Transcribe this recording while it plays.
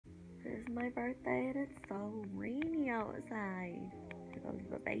my birthday and it's so rainy outside. There goes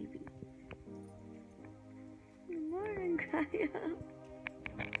the baby. Good morning, Kaya.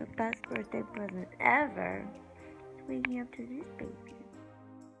 The best birthday present ever. Waking up to this baby.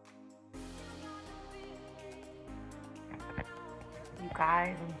 You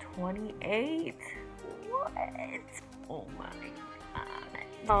guys, I'm 28. What? Oh my god.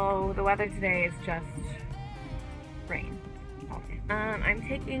 Oh, the weather today is just rain. I'm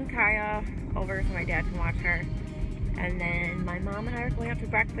taking Kaya over so my dad can watch her. And then my mom and I are going out to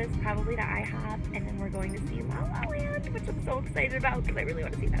breakfast, probably to IHOP, and then we're going to see La La Land, which I'm so excited about because I really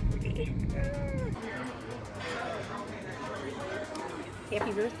want to see that movie.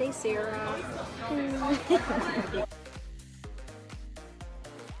 Happy birthday, Sarah.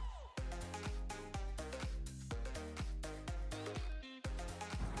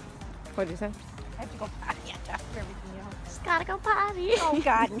 What'd you say? I have to go potty after everything else. Just gotta go potty. Oh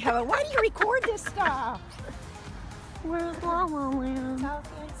God in heaven, why do you record this stuff? Where's La La Land? South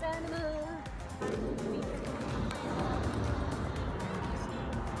Cinema.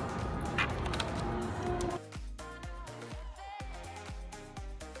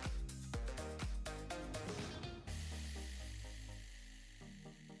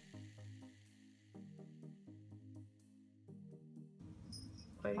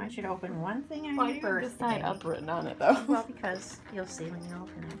 I should open one thing on your birthday. This side up written on it though. Well, because you'll see when you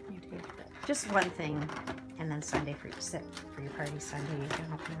open it. You take it. Just one thing, and then Sunday for your party Sunday you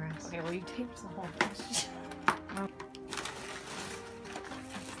can open the rest. Okay, well you taped the whole thing.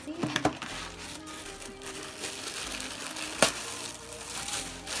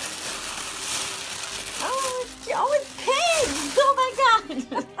 Oh, it's pigs! Oh my God!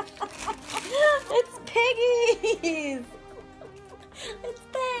 It's piggies! It's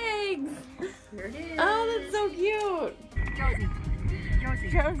pigs! Here it is. Oh, that's so cute.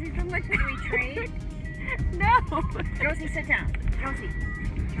 Josie, from the can we trade? No. Josie, sit down. Josie,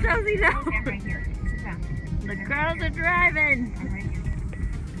 Josie, no. I'm right here. Sit down. The girls are driving. I'm right here.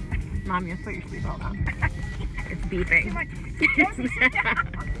 Mom, you have to put your seatbelt on. It's beeping. Too much. Josie, sit down.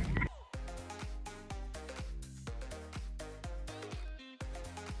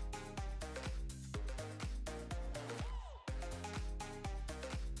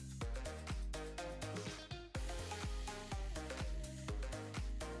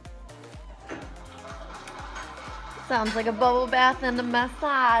 Sounds like a bubble bath and a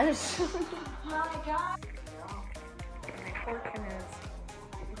massage. My God. My fortune is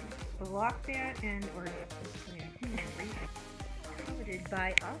block that and Ordo. Coveted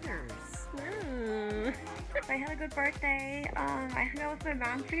by others. I had a good birthday. I hung out with my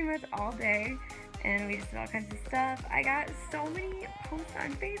mom pretty much all day and we just did all kinds of stuff. I got so many posts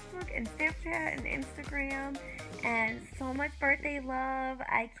on Facebook and Snapchat and Instagram and so much birthday love.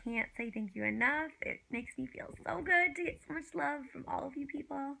 I can't say thank you enough. It makes me feel so good to get so much love from all of you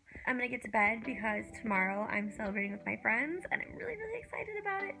people. I'm gonna get to bed because tomorrow I'm celebrating with my friends and I'm really, really excited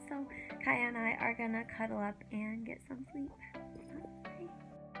about it. So Kaya and I are gonna cuddle up and get some sleep. Bye.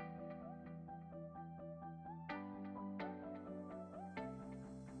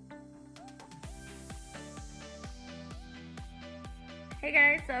 Hey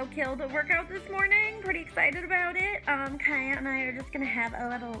guys, so killed a workout this morning. Pretty excited about it. Kaya and I are just gonna have a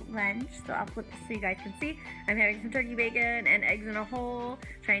little lunch, so I'll flip this so you guys can see. I'm having some turkey bacon and eggs in a hole,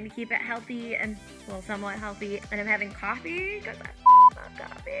 trying to keep it healthy and, well, somewhat healthy. And I'm having coffee because I love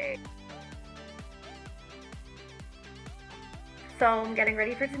coffee. So I'm getting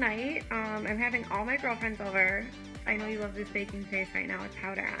ready for tonight. I'm having all my girlfriends over. I know you love this baking face right now with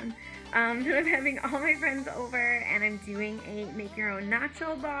powder on. I'm having all my friends over and I'm doing a make your own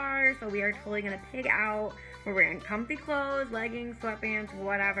nacho bar. So we are totally gonna pig out. We're wearing comfy clothes, leggings, sweatpants,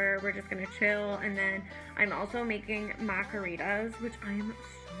 whatever. We're just gonna chill. And then I'm also making margaritas, which I am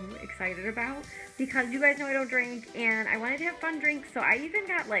so excited about because you guys know I don't drink and I wanted to have fun drinks. So I even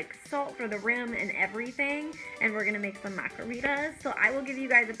got like salt for the rim and everything. And we're gonna make some margaritas. So I will give you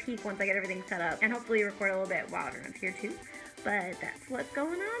guys a peek once I get everything set up and hopefully record a little bit while everyone's here too. But that's what's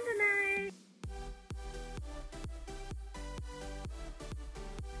going on tonight.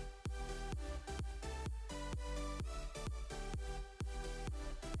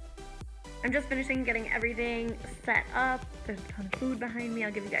 I'm just finishing getting everything set up. There's a ton of food behind me.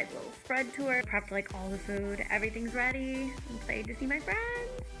 I'll give you guys a little spread tour. Prepped like all the food. Everything's ready. I'm excited to see my friends.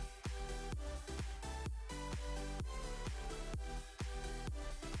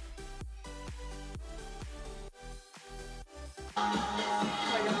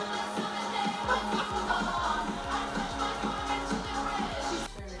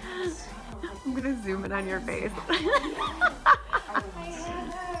 I'm gonna zoom in on your face.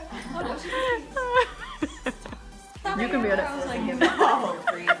 You can be at it. I was like, no.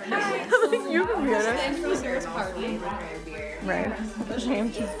 You can be at it. Diffuser's party with her beer. Right.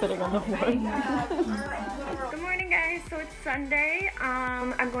 Shame she's sitting on the floor. Good morning, guys. So it's Sunday.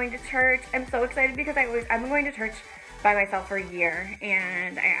 I'm going to church. I'm so excited because I've been going to church by myself for a year,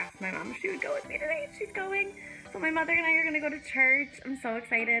 and I asked my mom if she would go with me today, and she's going. So my mother and I are gonna go to church. I'm so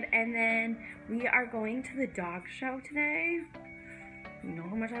excited. And then we are going to the dog show today. You know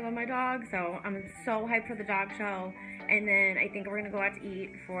how much I love my dog, so I'm so hyped for the dog show. And then I think we're gonna go out to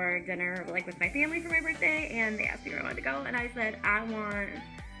eat for dinner, like with my family for my birthday. And they asked me where I wanted to go, and I said I want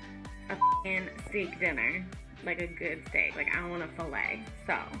a f***ing steak dinner, like a good steak. Like I want a fillet.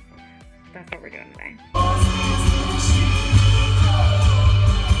 So that's what we're doing today.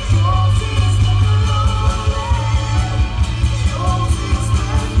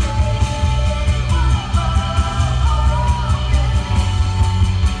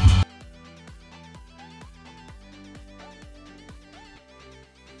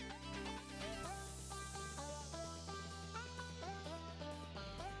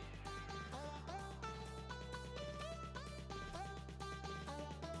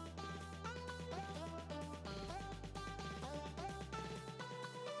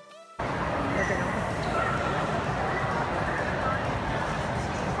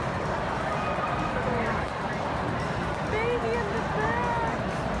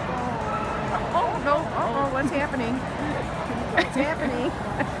 What's happening? What's happening?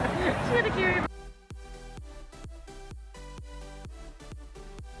 She had to carry him.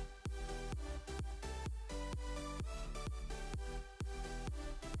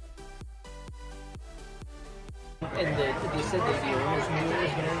 And they said that the owners knew it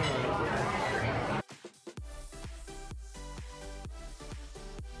was going on.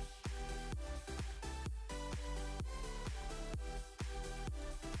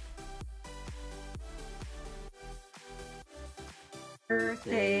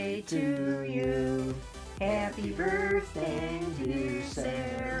 Birthday to you. Happy birthday to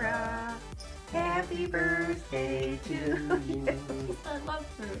Sarah. Happy birthday to you. I love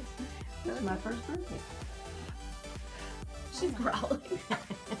fruit. This is my first birthday. She's growling.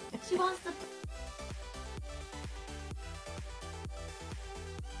 She wants to.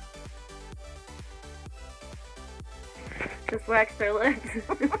 Just wax their lips.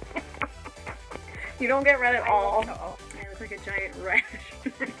 You don't get red at all. I look like a giant rash.